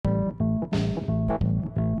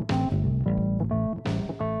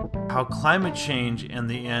how climate change and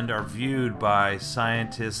the end are viewed by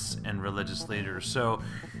scientists and religious leaders. So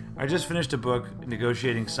I just finished a book,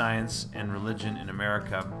 Negotiating Science and Religion in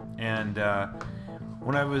America, and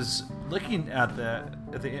when I was looking at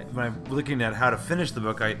how to finish the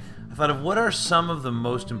book, I thought of what are some of the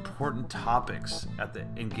most important topics at the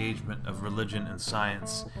engagement of religion and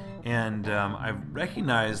science, and I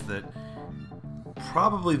recognized that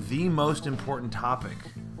probably the most important topic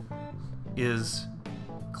is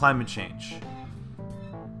climate change.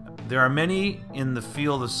 There are many in the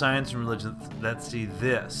field of science and religion that see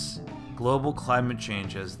this, global climate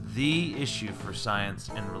change, as the issue for science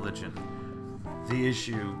and religion, the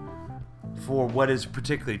issue for what is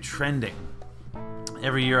particularly trending.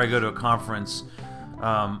 Every year I go to a conference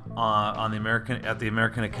at the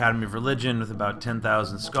American Academy of Religion with about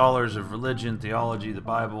 10,000 scholars of religion, theology, the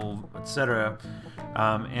Bible, etc.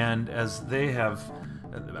 And as they have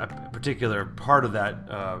a particular part of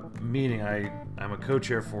that meeting, I'm a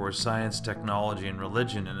co-chair for science, technology, and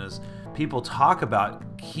religion. And as people talk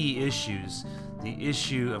about key issues, the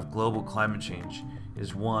issue of global climate change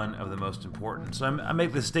is one of the most important. So I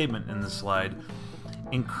make this statement in this slide.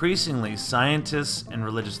 Increasingly, scientists and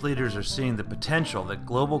religious leaders are seeing the potential that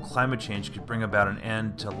global climate change could bring about an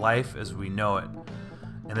end to life as we know it.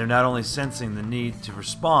 And they're not only sensing the need to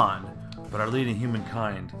respond, but are leading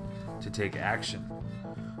humankind to take action.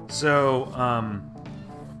 So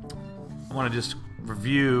I want to just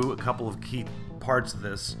review a couple of key parts of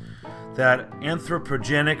this. That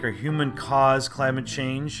anthropogenic or human-caused climate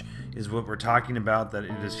change is what we're talking about, that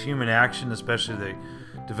it is human action, especially the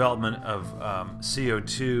development of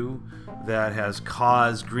CO2 that has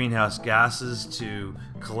caused greenhouse gases to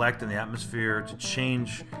collect in the atmosphere to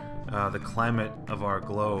change the climate of our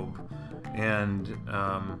globe. And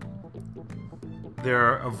there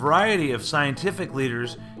are a variety of scientific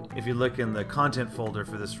leaders, if you look in the content folder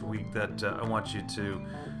for this week, that I want you to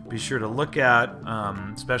be sure to look at,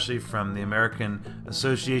 especially from the American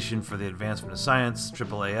Association for the Advancement of Science,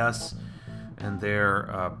 AAAS, and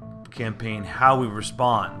their campaign, How We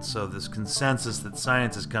Respond. So this consensus that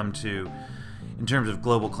science has come to in terms of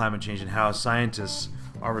global climate change and how scientists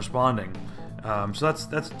are responding. So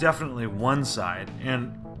that's definitely one side,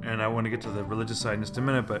 and I want to get to the religious side in just a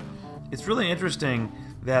minute, but it's really interesting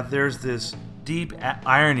that there's this deep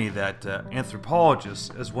irony that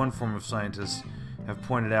anthropologists, as one form of scientists, have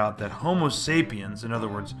pointed out that Homo sapiens, in other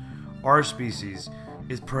words, our species,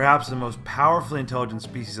 is perhaps the most powerfully intelligent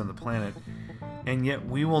species on the planet, and yet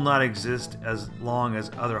we will not exist as long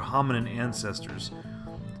as other hominin ancestors.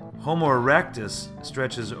 Homo erectus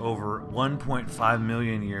stretches over 1.5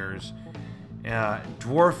 million years,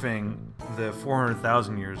 dwarfing the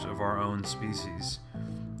 400,000 years of our own species.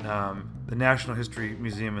 The National History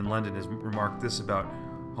Museum in London has remarked this about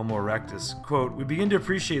Homo erectus, quote, "We begin to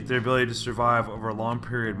appreciate their ability to survive over a long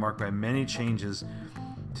period marked by many changes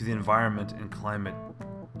to the environment and climate,"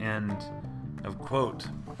 end of quote.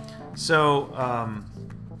 So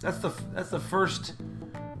that's the first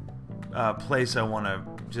place I want to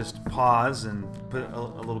just pause and put a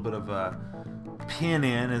little bit of a pin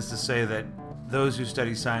in, is to say that those who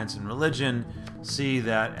study science and religion see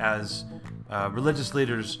that as religious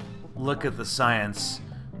leaders look at the science,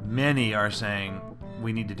 many are saying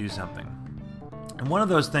we need to do something. And one of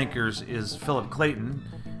those thinkers is Philip Clayton,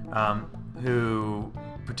 who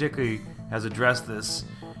particularly has addressed this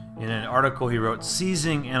in an article he wrote,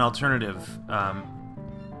 Seizing an Alternative.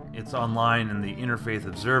 It's online in the Interfaith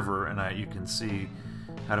Observer, and you can see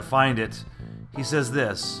how to find it. He says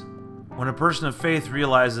this: "When a person of faith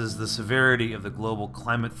realizes the severity of the global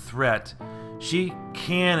climate threat, she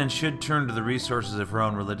can and should turn to the resources of her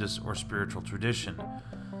own religious or spiritual tradition.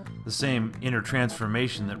 The same inner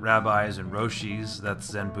transformation that rabbis and roshis, that's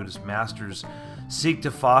Zen Buddhist masters, seek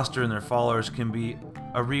to foster in their followers can be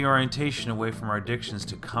a reorientation away from our addictions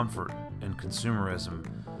to comfort and consumerism.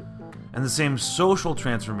 And the same social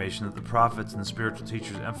transformation that the prophets and spiritual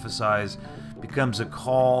teachers emphasize becomes a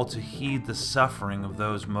call to heed the suffering of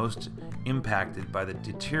those most impacted by the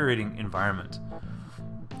deteriorating environment.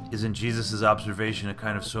 Isn't Jesus' observation a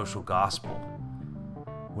kind of social gospel?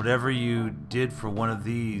 Whatever you did for one of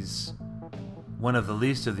the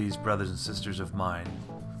least of these brothers and sisters of mine,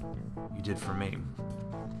 you did for me."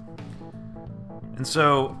 And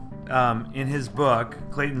so, in his book,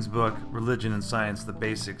 Clayton's book, Religion and Science, The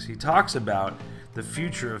Basics, he talks about the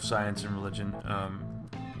future of science and religion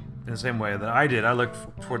in the same way that I did. I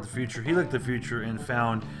looked toward the future. He looked at the future and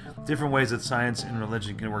found different ways that science and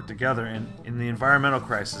religion can work together. And in the environmental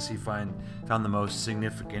crisis, he found the most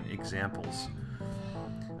significant examples.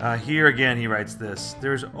 Here again, he writes this: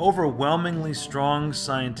 there's overwhelmingly strong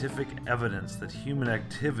scientific evidence that human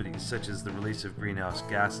activities, such as the release of greenhouse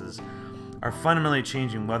gases, are fundamentally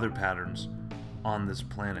changing weather patterns on this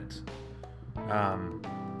planet.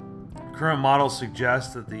 Current models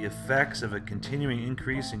suggest that the effects of a continuing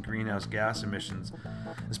increase in greenhouse gas emissions,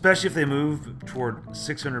 especially if they move toward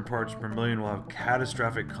 600 parts per million, will have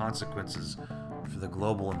catastrophic consequences for the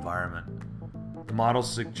global environment. The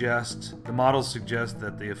models suggest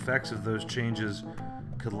that the effects of those changes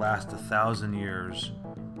could last 1,000 years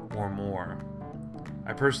or more.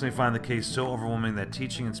 I personally find the case so overwhelming that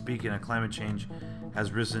teaching and speaking on climate change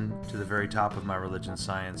has risen to the very top of my religion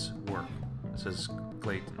science work, says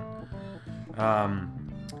Clayton.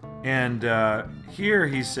 Here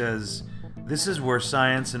he says, this is where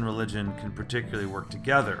science and religion can particularly work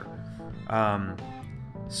together.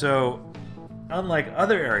 So, unlike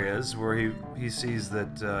other areas where he sees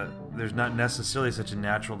that there's not necessarily such a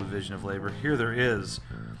natural division of labor, here there is.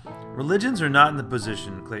 Religions are not in the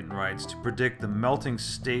position, Clayton writes, to predict the melting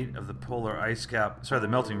state of the polar ice cap, the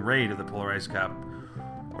melting rate of the polar ice cap,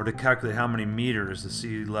 or to calculate how many meters the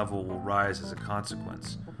sea level will rise as a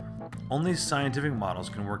consequence. Only scientific models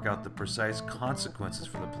can work out the precise consequences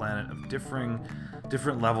for the planet of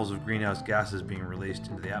different levels of greenhouse gases being released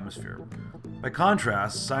into the atmosphere. By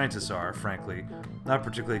contrast, scientists are, frankly, not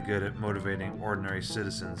particularly good at motivating ordinary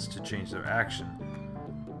citizens to change their action.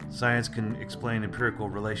 Science can explain empirical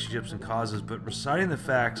relationships and causes, but reciting the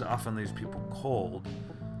facts often leaves people cold,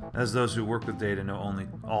 as those who work with data know only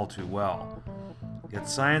all too well. Yet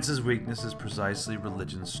science's weakness is precisely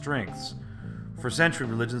religion's strengths. For centuries,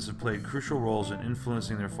 religions have played crucial roles in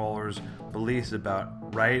influencing their followers' beliefs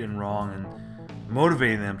about right and wrong and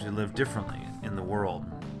motivating them to live differently in the world.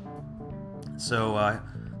 So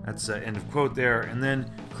that's end of quote there. And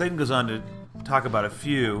then Clayton goes on to talk about a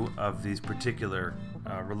few of these particular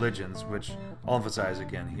religions, which I'll emphasize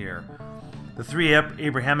again here. The three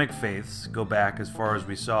Abrahamic faiths go back as far as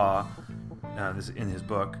we saw this in his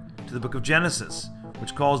book, to the book of Genesis,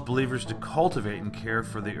 which calls believers to cultivate and care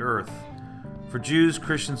for the earth. For Jews,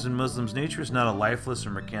 Christians, and Muslims, nature is not a lifeless or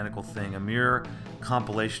mechanical thing, a mere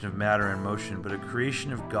compilation of matter and motion, but a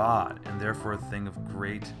creation of God, and therefore a thing of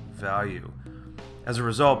great value. As a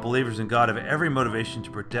result, believers in God have every motivation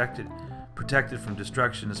to protect it from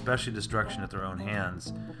destruction, especially destruction at their own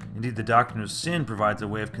hands. Indeed, the doctrine of sin provides a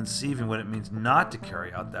way of conceiving what it means not to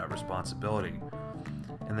carry out that responsibility.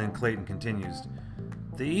 And then Clayton continues,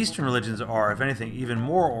 the Eastern religions are, if anything, even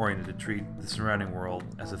more oriented to treat the surrounding world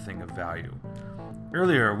as a thing of value.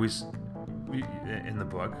 Earlier, we in the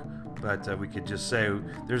book, but we could just say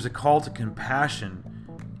there's a call to compassion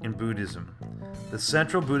in Buddhism. The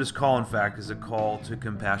central Buddhist call, in fact, is a call to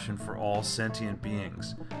compassion for all sentient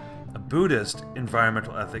beings. A Buddhist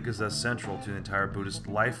environmental ethic is thus central to the entire Buddhist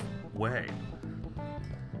life way.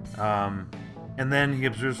 And then he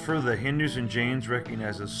observes further that Hindus and Jains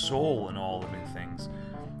recognize a soul in all living things.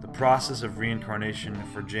 The process of reincarnation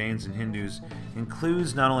for Jains and Hindus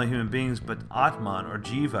includes not only human beings, but Atman or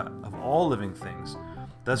Jiva of all living things,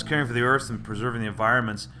 thus caring for the earth and preserving the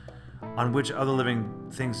environments on which other living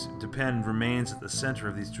things depend remains at the center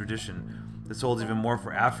of these traditions. This holds even more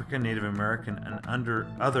for African, Native American, and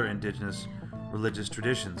other indigenous religious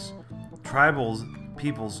traditions. Tribal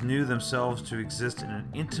peoples knew themselves to exist in an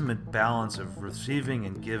intimate balance of receiving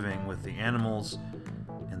and giving with the animals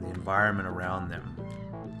and the environment around them.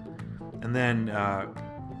 And then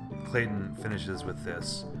Clayton finishes with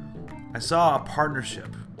this. I saw a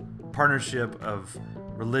partnership of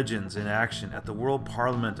religions in action at the World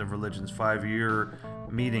Parliament of Religions 5-year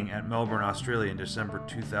meeting at Melbourne, Australia in December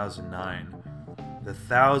 2009. The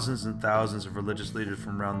thousands and thousands of religious leaders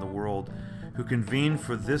from around the world who convened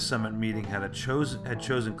for this summit meeting had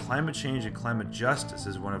chosen climate change and climate justice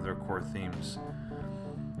as one of their core themes.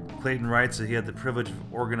 Clayton writes that he had the privilege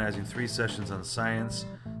of organizing 3 sessions on science,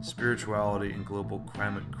 spirituality, and global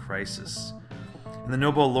climate crisis. And the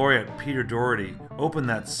Nobel laureate Peter Doherty opened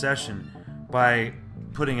that session by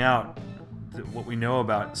putting out what we know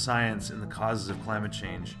about science and the causes of climate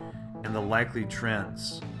change and the likely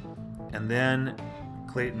trends. And then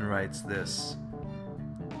Clayton writes this.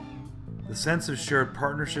 The sense of shared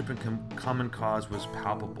partnership and common cause was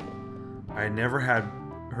palpable. I had never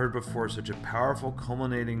heard before such a powerful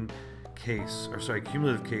cumulative case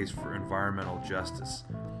for environmental justice.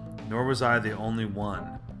 Nor was I the only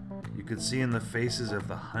one. You could see in the faces of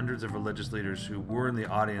the hundreds of religious leaders who were in the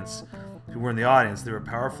audience, they were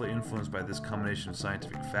powerfully influenced by this combination of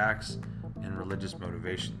scientific facts and religious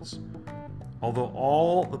motivations. Although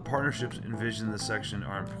all the partnerships envisioned in this section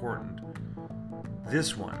are important,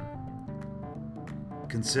 this one,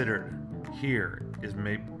 considered here, is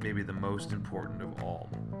maybe the most important of all.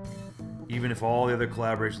 Even if all the other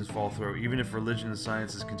collaborations fall through, even if religion and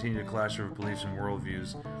sciences continue to clash over beliefs and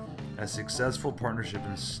worldviews, a successful partnership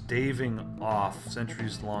in staving off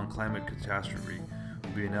centuries-long climate catastrophe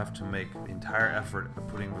will be enough to make the entire effort of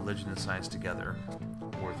putting religion and science together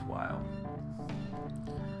worthwhile.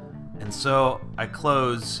 And so I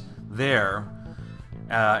close there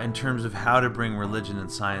in terms of how to bring religion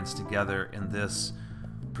and science together in this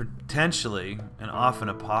potentially and often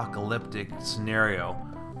apocalyptic scenario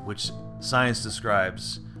which science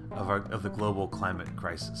describes of the global climate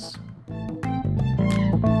crisis.